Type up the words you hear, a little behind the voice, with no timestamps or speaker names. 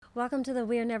Welcome to the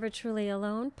We Are Never Truly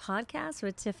Alone podcast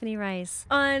with Tiffany Rice.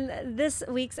 On this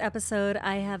week's episode,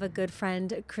 I have a good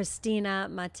friend,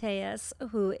 Kristina Matias,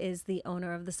 who is the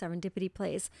owner of the Serendipity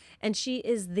Place, and she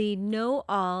is the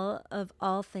know-all of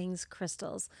all things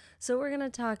crystals. So we're going to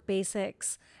talk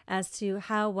basics as to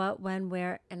how, what, when,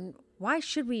 where, and why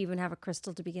should we even have a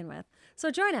crystal to begin with.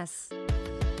 So join us.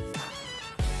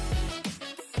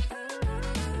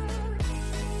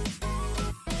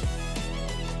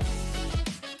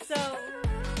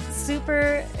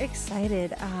 Super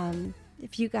excited.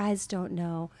 If you guys don't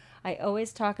know, I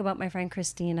always talk about my friend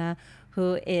Kristina,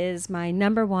 who is my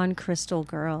number one crystal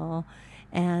girl.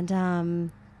 And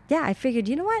I figured,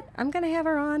 you know what? I'm going to have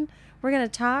her on. We're going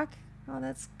to talk. Oh,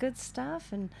 that's good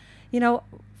stuff. And,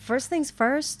 first things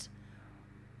first,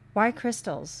 why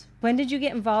crystals? When did you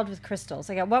get involved with crystals?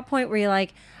 Like, at what point were you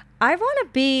like, I want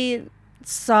to be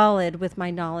solid with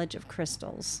my knowledge of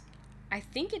crystals? I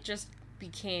think it just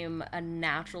became a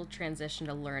natural transition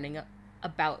to learning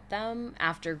about them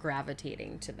after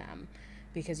gravitating to them,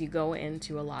 because you go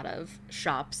into a lot of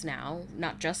shops now,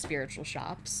 not just spiritual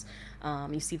shops.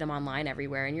 You see them online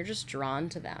everywhere and you're just drawn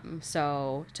to them.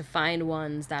 So to find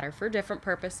ones that are for different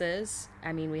purposes,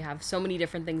 I mean, we have so many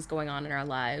different things going on in our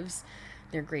lives.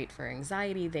 They're great for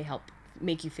anxiety. They help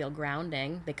make you feel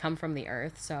grounding. They come from the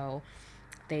earth, so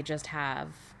they just have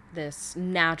this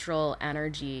natural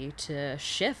energy to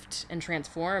shift and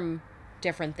transform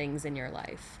different things in your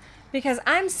life. Because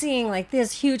I'm seeing like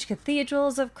there's huge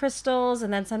cathedrals of crystals,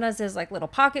 and then sometimes there's like little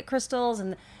pocket crystals,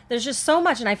 and there's just so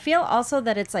much. And I feel also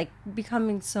that it's like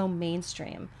becoming so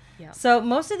mainstream. Yeah. So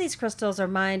most of these crystals are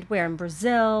mined where? In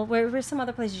Brazil, where some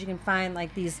other places you can find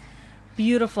like these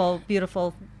beautiful,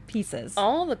 beautiful pieces.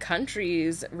 All the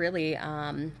countries really,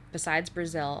 besides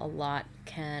Brazil, a lot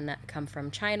can come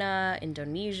from China,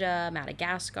 Indonesia,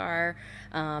 Madagascar,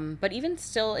 but even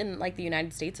still in like the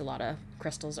United States, a lot of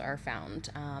crystals are found.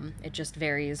 It just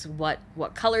varies what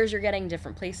colors you're getting in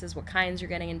different places, what kinds you're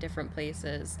getting in different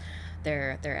places.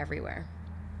 They're everywhere.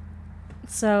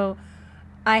 So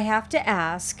I have to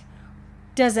ask,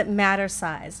 does it matter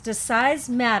size? Does size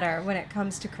matter when it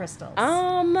comes to crystals?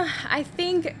 I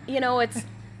think,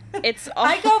 it's all...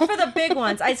 I go for the big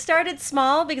ones. I started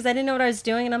small because I didn't know what I was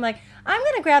doing, and I'm like, I'm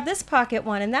going to grab this pocket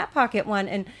one and that pocket one,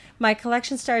 and my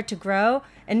collection started to grow,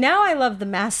 and now I love the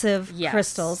massive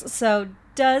crystals. So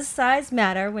does size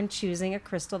matter when choosing a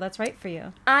crystal that's right for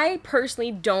you? I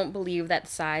personally don't believe that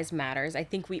size matters. I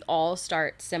think we all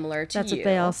start similar to That's you. what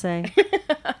they all say.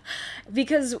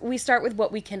 Because we start with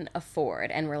what we can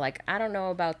afford, and we're like, I don't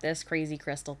know about this crazy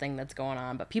crystal thing that's going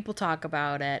on, but people talk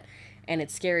about it. And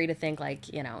it's scary to think like,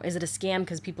 is it a scam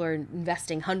because people are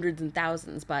investing hundreds and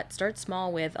thousands? But start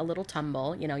small with a little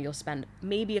tumble. You'll spend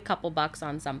maybe a couple bucks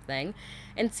on something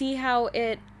and see how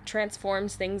it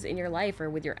transforms things in your life or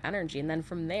with your energy. And then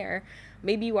from there,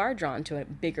 maybe you are drawn to a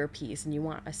bigger piece and you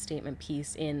want a statement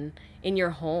piece in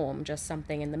your home, just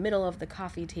something in the middle of the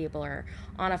coffee table or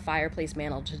on a fireplace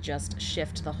mantle to just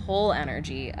shift the whole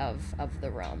energy of the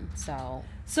room. So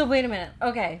wait a minute.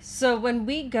 Okay. So when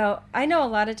we go, I know a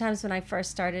lot of times when I first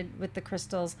started with the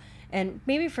crystals, and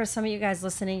maybe for some of you guys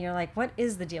listening, you're like, what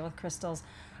is the deal with crystals?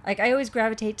 Like, I always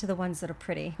gravitate to the ones that are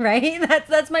pretty, right?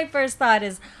 That's my first thought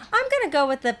is, I'm going to go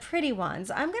with the pretty ones.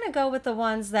 I'm going to go with the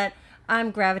ones that I'm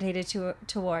gravitated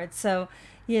towards. So,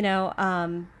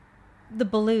 the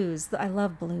blues. I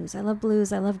love blues. I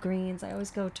love greens. I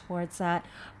always go towards that.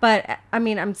 But, I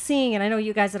mean, I'm seeing, and I know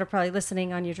you guys that are probably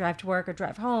listening on your drive to work or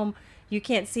drive home, you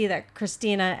can't see that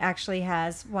Kristina actually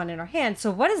has one in her hand.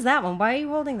 So what is that one? Why are you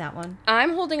holding that one?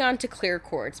 I'm holding on to clear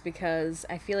quartz because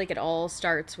I feel like it all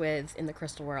starts with, in the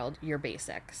crystal world, your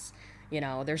basics.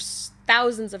 There's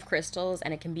thousands of crystals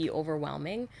and it can be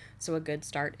overwhelming. So a good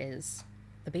start is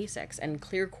the basics. And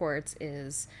clear quartz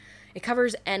it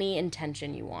covers any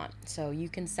intention you want. So you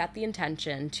can set the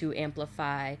intention to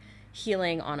amplify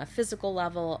healing on a physical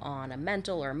level, on a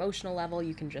mental or emotional level.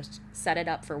 You can just set it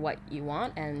up for what you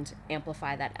want and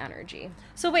amplify that energy.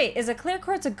 So wait, is a clear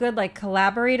quartz a good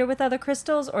collaborator with other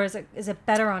crystals, or is it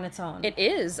better on its own? It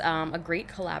is a great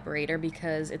collaborator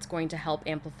because it's going to help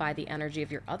amplify the energy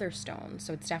of your other stones.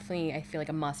 So it's definitely, I feel like,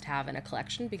 a must-have in a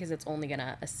collection because it's only going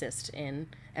to assist in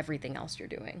everything else you're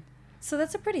doing. So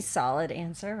that's a pretty solid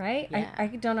answer, right? Yeah. I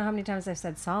don't know how many times I've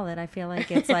said solid. I feel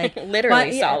like it's like...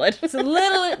 literally solid. It's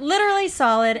literally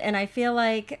solid, and I feel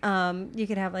like you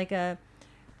could have like a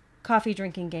coffee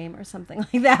drinking game or something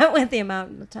like that with the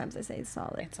amount of times I say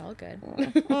solid. It's all good.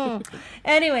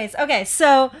 Anyways, okay,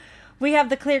 so we have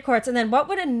the clear quartz, and then what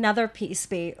would another piece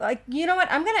be? Like, you know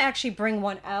what? I'm going to actually bring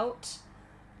one out.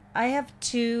 I have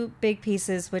two big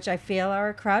pieces, which I feel are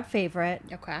a crowd favorite.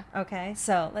 Okay. Okay,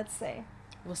 so let's see.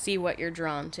 We'll see what you're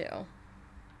drawn to.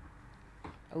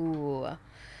 Ooh.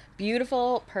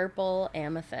 Beautiful purple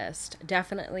amethyst.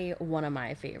 Definitely one of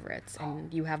my favorites.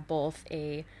 And you have both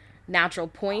a natural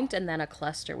point and then a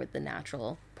cluster with the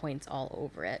natural points all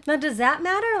over it. Now, does that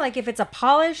matter? Like if it's a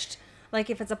polished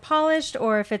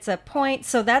or if it's a point.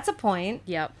 So that's a point.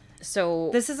 Yep. So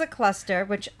this is a cluster,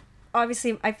 which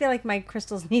obviously I feel like my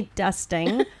crystals need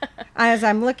dusting. As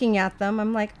I'm looking at them,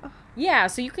 I'm like, oh. Yeah,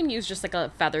 so you can use just like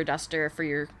a feather duster for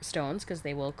your stones because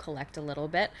they will collect a little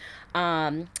bit.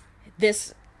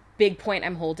 This big point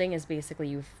I'm holding is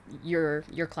basically your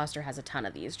cluster has a ton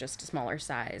of these, just a smaller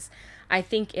size. I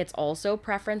think it's also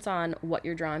preference on what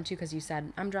you're drawn to, because you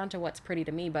said I'm drawn to what's pretty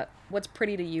to me, but what's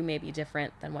pretty to you may be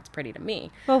different than what's pretty to me.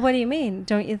 Well, what do you mean?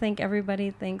 Don't you think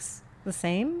everybody thinks the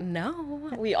same? No,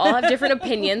 we all have different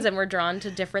opinions and we're drawn to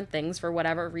different things for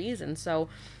whatever reason. So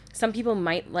some people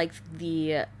might like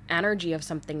the energy of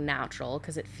something natural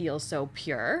because it feels so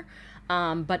pure.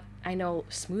 But I know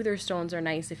smoother stones are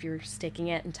nice if you're sticking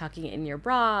it and tucking it in your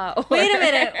bra. Wait a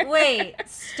minute. Wait.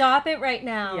 Stop it right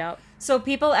now. Yep. So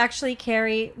people actually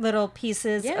carry little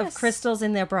pieces Yes. of crystals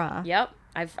in their bra. Yep.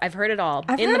 I've heard it all.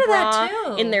 I've in heard the of bra, that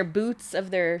too. in their boots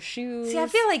of their shoes. See, I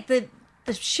feel like the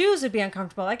shoes would be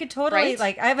uncomfortable. I could totally, Right?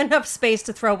 like, I have enough space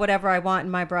to throw whatever I want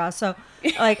in my bra. So,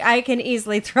 like, I can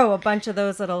easily throw a bunch of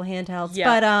those little handhelds.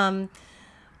 Yeah. But,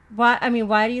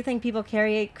 why do you think people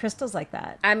carry crystals like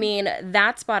that? I mean,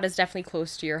 that spot is definitely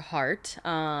close to your heart,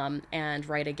 and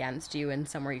right against you, and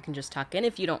somewhere you can just tuck in.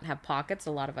 If you don't have pockets,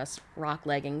 a lot of us rock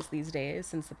leggings these days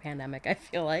since the pandemic, I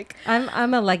feel like.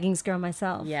 I'm a leggings girl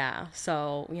myself. Yeah,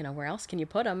 so, where else can you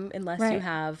put them unless you Right.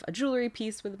 have a jewelry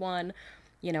piece with one?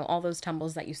 All those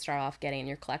tumbles that you start off getting in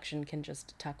your collection can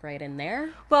just tuck right in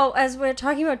there. Well, as we're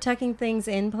talking about tucking things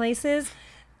in places,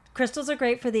 crystals are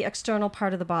great for the external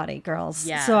part of the body, girls.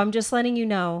 Yeah. So I'm just letting you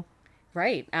know.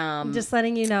 Right. Just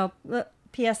letting you know.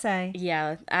 PSA.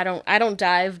 Yeah, I don't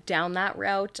dive down that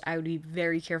route. I would be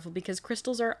very careful because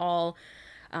crystals are all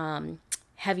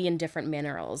heavy in different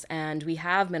minerals, and we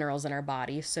have minerals in our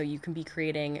body, so you can be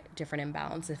creating different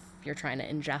imbalance. If you're trying to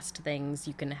ingest things,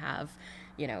 you can have,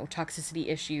 toxicity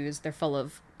issues. They're full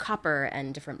of copper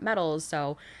and different metals,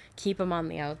 so keep them on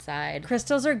the outside.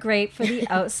 Crystals are great for the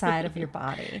outside of your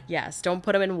body. Yes, don't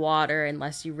put them in water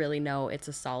unless you really know it's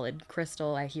a solid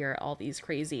crystal. I hear all these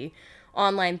crazy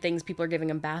online things. People are giving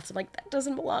them baths. I'm like, that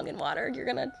doesn't belong in water. You're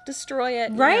going to destroy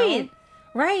it. Right.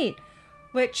 Right.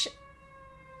 Which...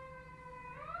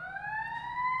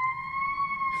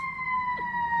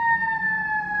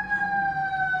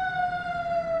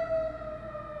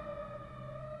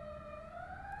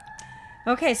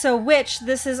 Okay, so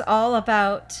this is all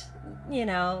about,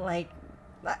 like,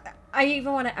 I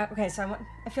even want to, okay, so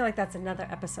I feel like that's another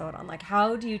episode on, like,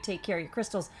 how do you take care of your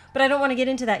crystals? But I don't want to get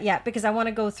into that yet because I want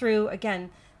to go through, again,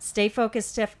 stay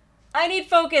focused, Tiff. I need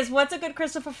focus. What's a good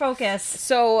crystal for focus?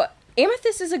 So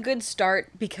amethyst is a good start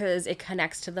because it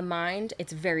connects to the mind.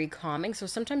 It's very calming. So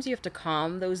sometimes you have to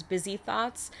calm those busy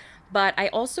thoughts. But I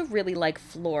also really like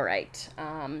fluorite.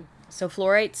 So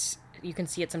fluorites, you can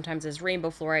see it sometimes as rainbow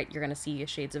fluorite. You're going to see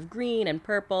shades of green and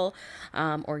purple,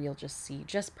 or you'll just see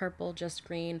just purple, just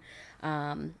green.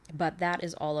 But that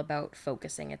is all about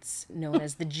focusing. It's known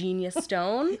as the genius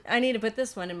stone. I need to put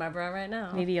this one in my bra right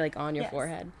now. Maybe like on your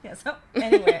forehead. Yes. Oh,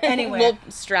 anywhere. We'll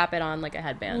strap it on like a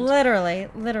headband. Literally.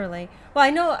 Well, I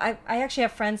know I actually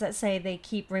have friends that say they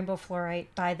keep rainbow fluorite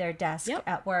by their desk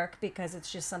at work because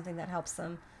it's just something that helps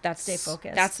them stay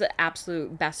focused. That's the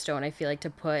absolute best stone, I feel like,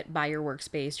 to put by your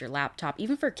workspace, your laptop,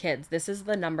 even for kids. This is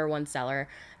the #1 seller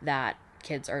that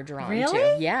kids are drawn to.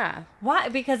 Really? Yeah. Why?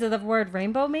 Because of the word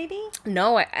rainbow, maybe?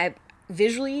 No, I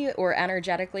visually or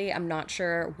energetically, I'm not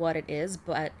sure what it is,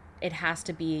 but it has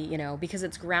to be, because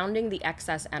it's grounding the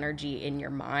excess energy in your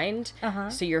mind.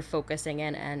 So you're focusing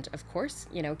in, and of course,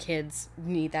 kids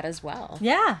need that as well.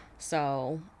 Yeah.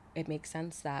 So it makes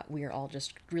sense that we're all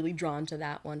just really drawn to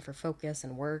that one for focus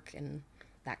and work and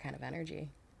that kind of energy.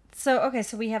 So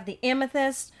we have the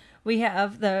amethyst, we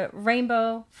have the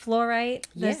rainbow fluorite.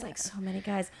 There's like so many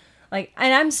guys. Like,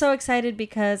 and I'm so excited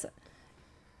because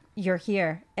you're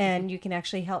here and you can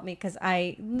actually help me because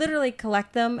I literally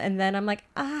collect them and then I'm like,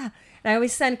 and I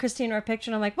always send Kristina a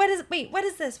picture and I'm like, what is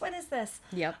this? What is this?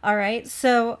 Yep. All right.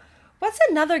 So what's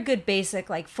another good basic,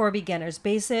 like for beginners?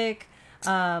 Basic,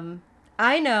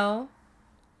 I know.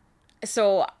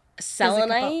 So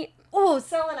selenite. Oh,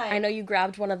 selenite. I know you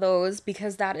grabbed one of those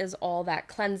because that is all that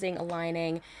cleansing,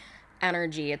 aligning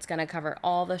energy. It's going to cover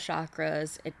all the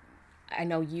chakras. I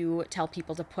know you tell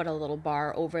people to put a little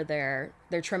bar over their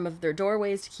trim of their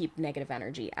doorways to keep negative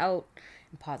energy out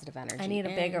and positive energy I need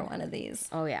in. a bigger one of these.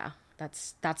 Oh, yeah.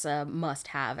 That's a must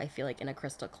have, I feel like, in a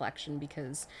crystal collection,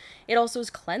 because it also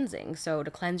is cleansing. So to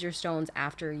cleanse your stones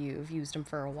after you've used them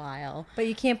for a while. But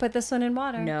you can't put this one in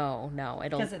water. No,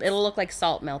 it'll look like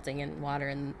salt melting in water,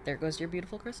 and there goes your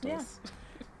beautiful crystals. Yeah.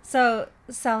 So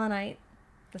selenite,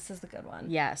 this is the good one.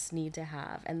 Yes, need to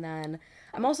have. And then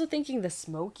I'm also thinking the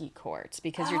smoky quartz,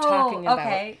 because you're talking about.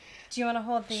 Okay. Do you want to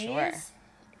hold these? Sure.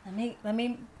 Let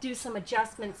me do some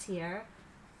adjustments here.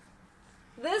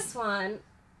 This one,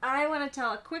 I want to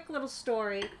tell a quick little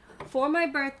story. For my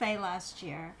birthday last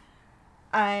year,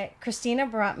 Kristina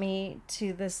brought me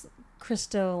to this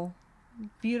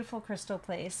beautiful crystal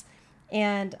place,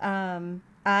 and I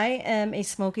am a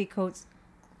smoky quartz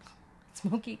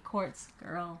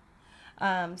girl.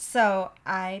 So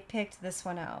I picked this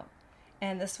one out,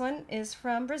 and this one is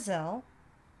from Brazil.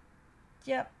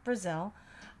 Yep, Brazil.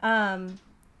 And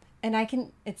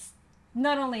it's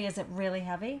not only is it really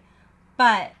heavy,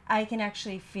 but I can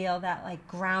actually feel that like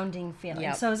grounding feeling.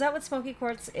 Yep. So is that what smoky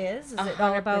quartz is? Is 100%. It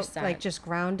all about like just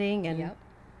grounding and? Yep.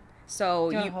 So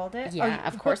you want to hold it? Yeah,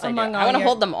 of course I do. I want to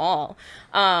hold them all.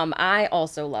 I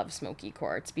also love smoky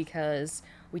quartz because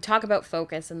we talk about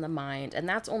focus in the mind, and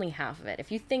that's only half of it.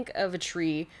 If you think of a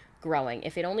tree growing,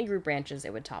 if it only grew branches,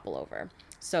 it would topple over.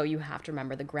 So you have to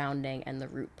remember the grounding and the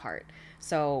root part.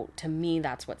 So to me,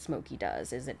 that's what smoky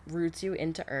does, is it roots you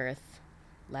into earth,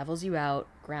 levels you out,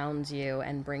 grounds you,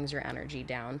 and brings your energy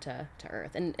down to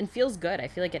earth, and feels good. I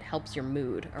feel like it helps your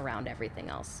mood around everything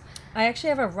else. I actually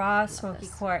have a raw smoky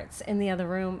quartz in the other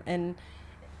room, and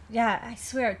yeah, I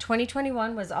swear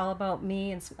 2021 was all about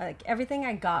me, and like everything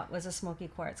I got was a smoky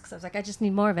quartz, because I was like, I just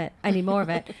need more of it. I need more of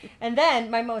it. And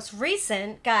then my most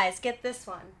recent, guys, get this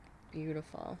one.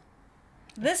 Beautiful.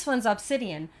 This one's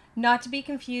obsidian, not to be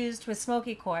confused with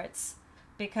smoky quartz,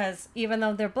 because even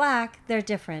though they're black, they're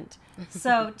different.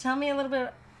 So tell me a little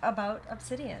bit about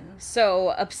obsidian.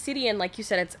 So obsidian, like you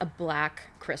said, it's a black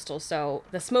crystal. So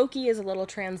the smoky is a little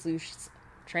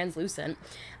translucent,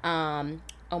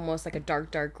 almost like a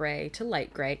dark gray to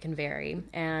light gray. It can vary.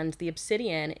 And the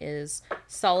obsidian is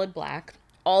solid black,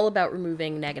 all about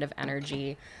removing negative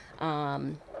energy,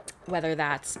 whether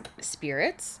that's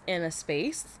spirits in a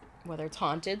space, whether it's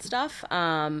haunted stuff,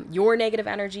 your negative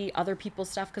energy, other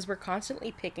people's stuff, because we're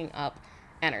constantly picking up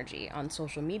energy on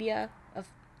social media of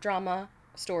drama,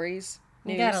 stories,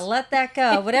 news. You gotta let that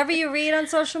go. Whatever you read on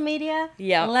social media,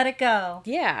 let it go.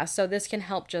 Yeah, so this can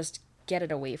help just get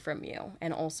it away from you,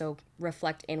 and also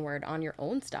reflect inward on your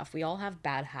own stuff. We all have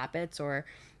bad habits or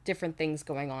different things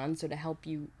going on, so to help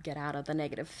you get out of the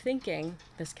negative thinking,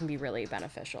 this can be really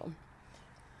beneficial.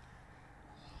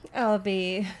 I'll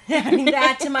be adding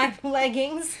that to my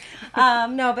leggings.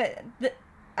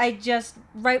 I just,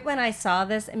 right when I saw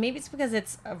this, and maybe it's because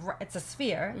it's a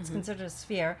sphere, it's considered a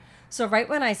sphere. So right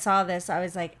when I saw this, I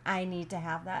was like, I need to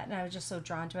have that. And I was just so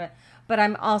drawn to it. But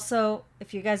I'm also,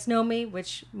 if you guys know me,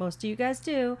 which most of you guys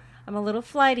do, I'm a little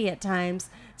flighty at times.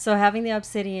 So having the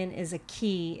obsidian is a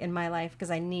key in my life,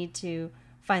 because I need to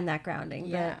find that grounding.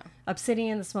 Yeah. The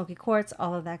obsidian, the smoky quartz,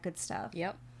 all of that good stuff.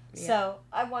 Yep. So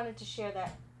I wanted to share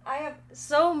that. I have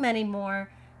so many more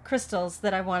crystals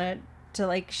that I wanted to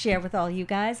like share with all you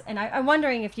guys, and I'm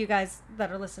wondering if you guys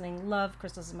that are listening love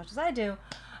crystals as much as I do.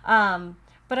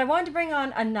 But I wanted to bring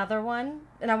on another one,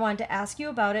 and I wanted to ask you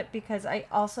about it, because I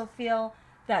also feel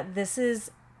that this is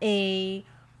a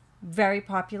very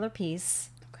popular piece.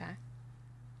 Okay.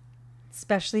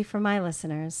 Especially for my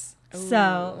listeners. Ooh.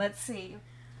 So let's see.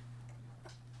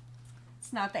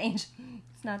 It's not the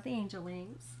angel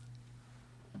wings.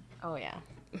 Oh yeah.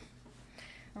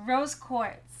 Rose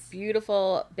quartz.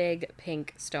 Beautiful big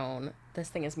pink stone. This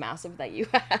thing is massive that you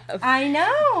have. I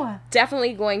know.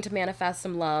 Definitely going to manifest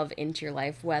some love into your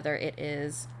life, whether it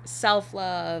is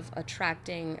self-love,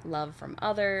 attracting love from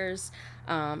others,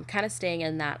 kind of staying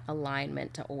in that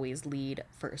alignment to always lead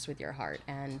first with your heart,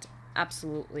 and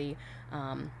absolutely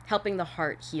helping the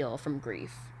heart heal from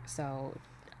grief. So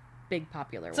big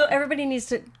popular So everybody needs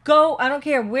to go, I don't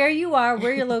care where you are,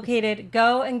 where you're located,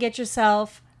 go and get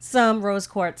yourself some rose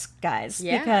quartz, guys.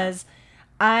 Yeah. Because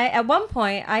at one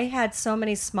point, I had so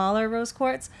many smaller rose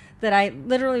quartz that I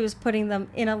literally was putting them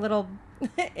in a little,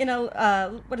 a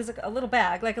little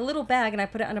bag, and I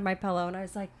put it under my pillow, and I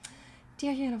was like,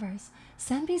 dear universe,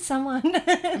 send me someone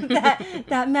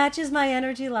that matches my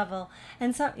energy level.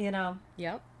 And so,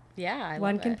 Yep. Yeah, I love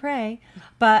one can pray,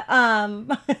 but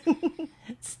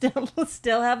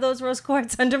still have those rose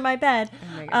quartz under my bed.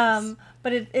 Oh my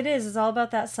but it's all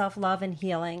about that self-love and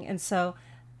healing. And so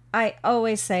I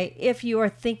always say, if you are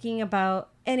thinking about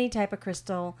any type of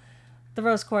crystal, the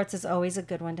rose quartz is always a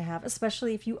good one to have,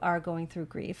 especially if you are going through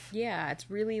grief. Yeah, it's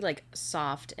really like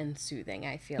soft and soothing,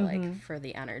 I feel like, for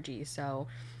the energy. So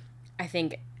I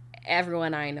think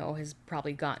everyone I know has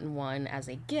probably gotten one as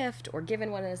a gift or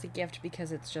given one as a gift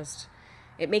because it's just,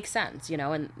 it makes sense, you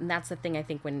know? And that's the thing, I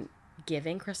think, when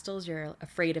giving crystals, you're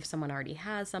afraid if someone already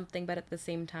has something, but at the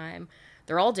same time,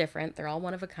 they're all different. They're all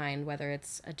one of a kind, whether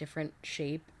it's a different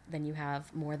shape, then you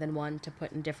have more than one to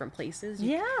put in different places.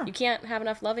 You can't have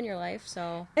enough love in your life,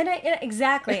 so.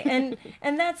 Exactly. And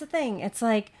that's the thing. It's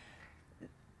like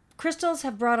crystals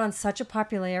have brought on such a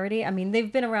popularity. I mean,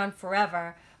 they've been around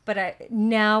forever, but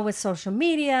now with social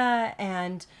media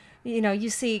and, you know,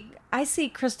 I see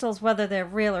crystals, whether they're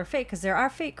real or fake, because there are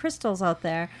fake crystals out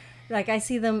there. Like, I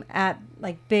see them at,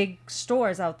 like, big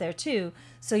stores out there, too.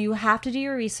 So you have to do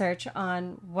your research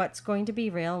on what's going to be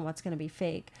real and what's going to be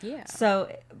fake. Yeah.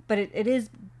 So, but it is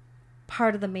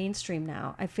part of the mainstream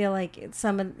now. I feel like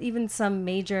even some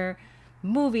major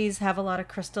movies have a lot of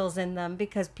crystals in them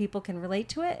because people can relate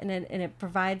to it, and it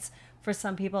provides, for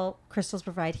some people, crystals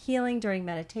provide healing during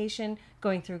meditation,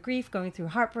 going through grief, going through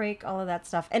heartbreak, all of that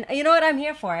stuff. And you know what? I'm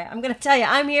here for it. I'm going to tell you,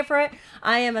 I'm here for it.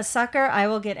 I am a sucker. I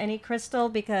will get any crystal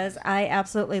because I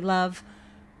absolutely love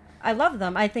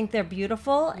them. I think they're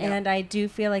beautiful, and I do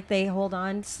feel like they hold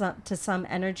on to some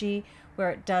energy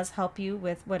where it does help you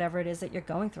with whatever it is that you're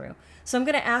going through. So I'm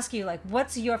going to ask you, like,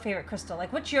 what's your favorite crystal?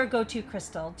 Like, what's your go-to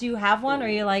crystal? Do you have one, or are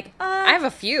you like, I have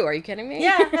a few. Are you kidding me?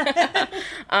 Yeah.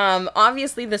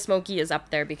 Obviously, the smoky is up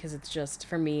there because it's just,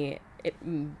 for me,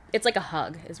 it's like a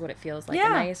hug is what it feels like. Yeah.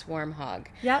 A nice, warm hug.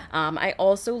 Yep. I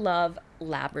also love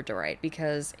labradorite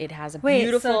because it has a Wait,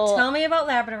 beautiful... so tell me about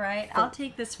labradorite. I'll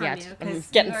take this from you because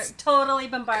you're totally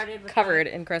bombarded with covered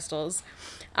in crystals.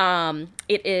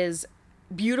 It is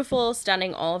beautiful,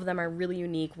 stunning. All of them are really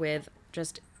unique with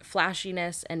just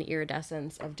flashiness and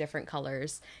iridescence of different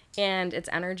colors, and its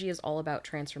energy is all about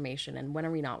transformation. And when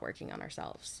are we not working on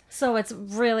ourselves? So it's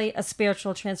really a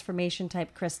spiritual transformation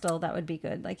type crystal that would be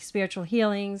good, like spiritual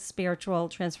healing, spiritual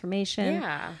transformation,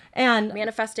 and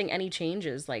manifesting any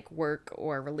changes like work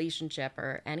or relationship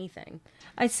or anything.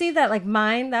 I see that, like,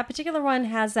 that particular one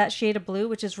has that shade of blue,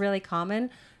 which is really common.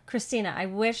 Kristina, I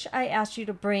wish I asked you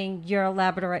to bring your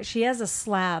labradorite. She has a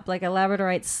slab, like a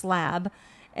labradorite slab,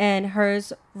 and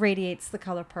hers radiates the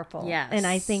color purple. Yes. And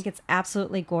I think it's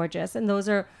absolutely gorgeous. And those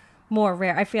are more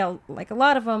rare. I feel like a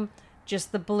lot of them,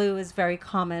 just the blue is very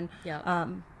common. Yeah.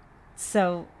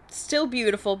 So still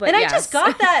beautiful, but I just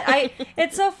got that.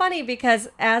 It's so funny because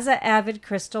as an avid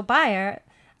crystal buyer,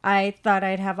 I thought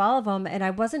I'd have all of them, and I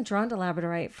wasn't drawn to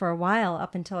labradorite for a while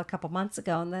up until a couple months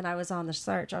ago, and then I was on the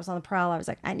search. I was on the prowl. I was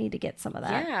like, I need to get some of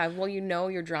that. Yeah, well, you know,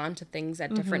 you're drawn to things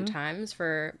at different times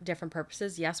for different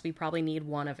purposes. Yes, we probably need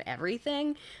one of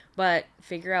everything, but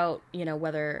figure out, you know,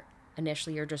 whether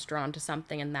initially you're just drawn to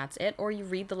something and that's it, or you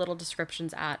read the little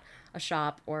descriptions at a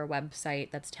shop or a website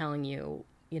that's telling you,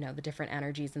 you know, the different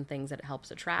energies and things that it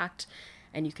helps attract.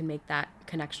 And you can make that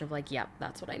connection of like, yep,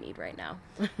 that's what I need right now.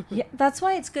 Yeah, that's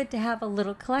why it's good to have a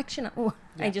little collection. Oh,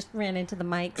 yeah. I just ran into the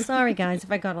mic. Sorry, guys,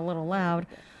 if I got a little loud.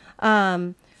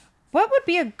 What would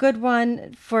be a good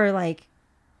one for, like,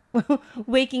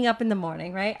 waking up in the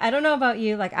morning, right? I don't know about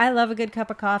you. Like, I love a good cup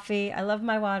of coffee. I love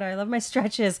my water. I love my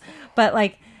stretches. But,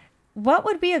 like, what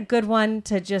would be a good one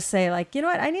to just say, like, you know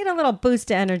what? I need a little boost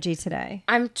of energy today.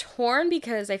 I'm torn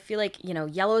because I feel like, you know,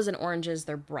 yellows and oranges,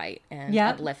 they're bright and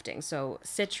uplifting. So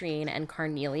citrine and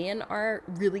carnelian are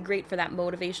really great for that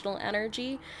motivational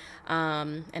energy.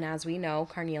 And as we know,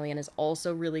 carnelian is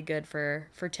also really good for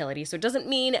fertility. So it doesn't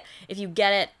mean if you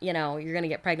get it, you know, you're going to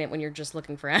get pregnant when you're just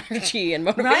looking for energy and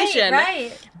motivation.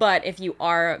 Right. But if you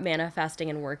are manifesting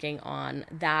and working on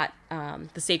that,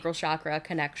 the sacral chakra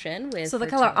connection with... So the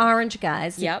color orange,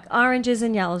 guys. Yep. Oranges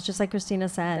and yellows, just like Kristina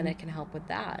said. Then it can help with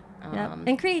that. Yep.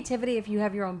 And creativity, if you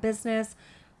have your own business,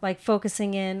 like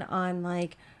focusing in on,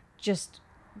 like, just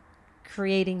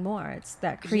creating more. It's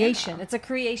that creation. Yeah. It's a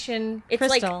creation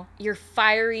crystal. It's like your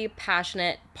fiery,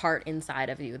 passionate part inside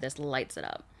of you. This lights it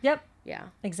up. Yep. Yeah.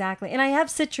 Exactly. And I have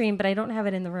citrine, but I don't have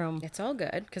it in the room. It's all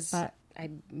good because, I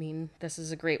mean, this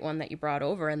is a great one that you brought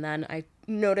over. And then I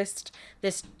noticed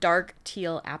this dark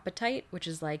teal apatite, which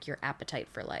is like your appetite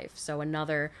for life. So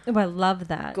another I love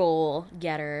that. Goal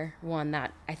getter one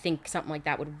that I think something like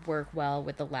that would work well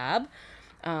with the lab.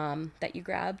 That you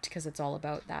grabbed because it's all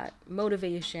about that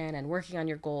motivation and working on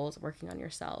your goals, working on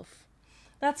yourself.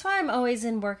 That's why I'm always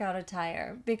in workout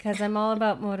attire, because I'm all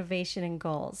about motivation and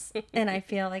goals. And I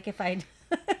feel like if I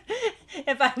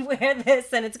wear this,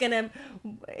 then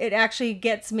it actually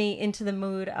gets me into the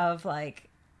mood of, like,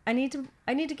 I need to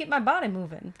get my body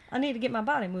moving. I need to get my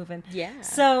body moving. Yeah.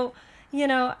 So you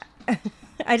know,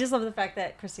 I just love the fact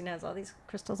that Kristina has all these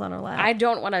crystals on her lap. I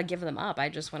don't want to give them up. I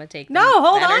just want to take No, the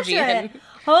hold on energy to and... it.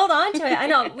 Hold on to it. I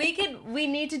know we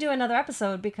need to do another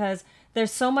episode because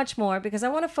there's so much more, because I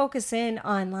want to focus in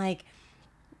on like,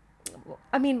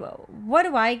 I mean, what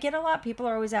do I get a lot? People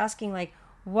are always asking like,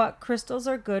 what crystals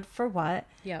are good for what?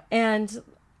 Yeah. And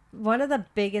one of the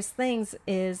biggest things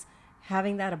is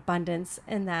having that abundance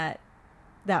and that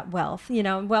wealth. You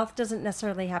know, wealth doesn't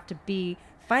necessarily have to be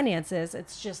finances.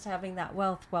 It's just having that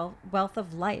wealth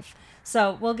of life.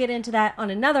 So we'll get into that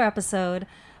on another episode.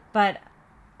 But,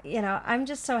 you know, I'm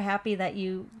just so happy that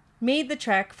you made the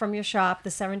trek from your shop,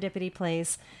 the Serendipity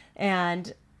place,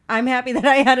 and I'm happy that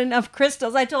I had enough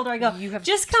crystals. I told her, I go,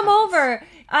 just come over.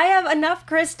 I have enough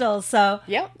crystals. So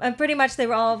yep. And pretty much they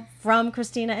were all from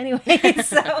Kristina anyway.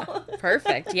 So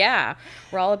perfect. Yeah.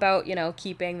 We're all about, you know,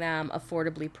 keeping them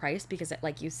affordably priced because,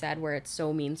 like you said, where it's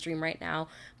so mainstream right now,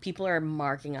 people are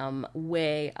marking them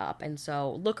way up. And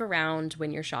so look around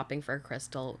when you're shopping for a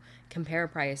crystal, compare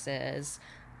prices,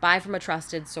 buy from a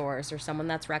trusted source or someone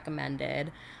that's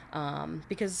recommended,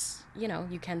 because, you know,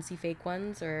 you can see fake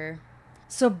ones or...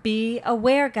 So be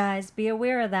aware, guys. Be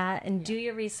aware of that and do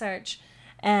your research.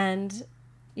 And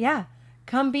yeah,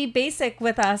 come be basic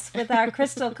with us with our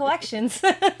crystal collections.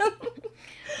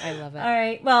 I love it. All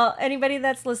right. Well, anybody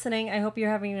that's listening, I hope you're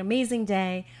having an amazing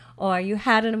day or you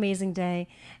had an amazing day.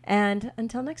 And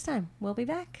until next time, we'll be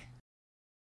back.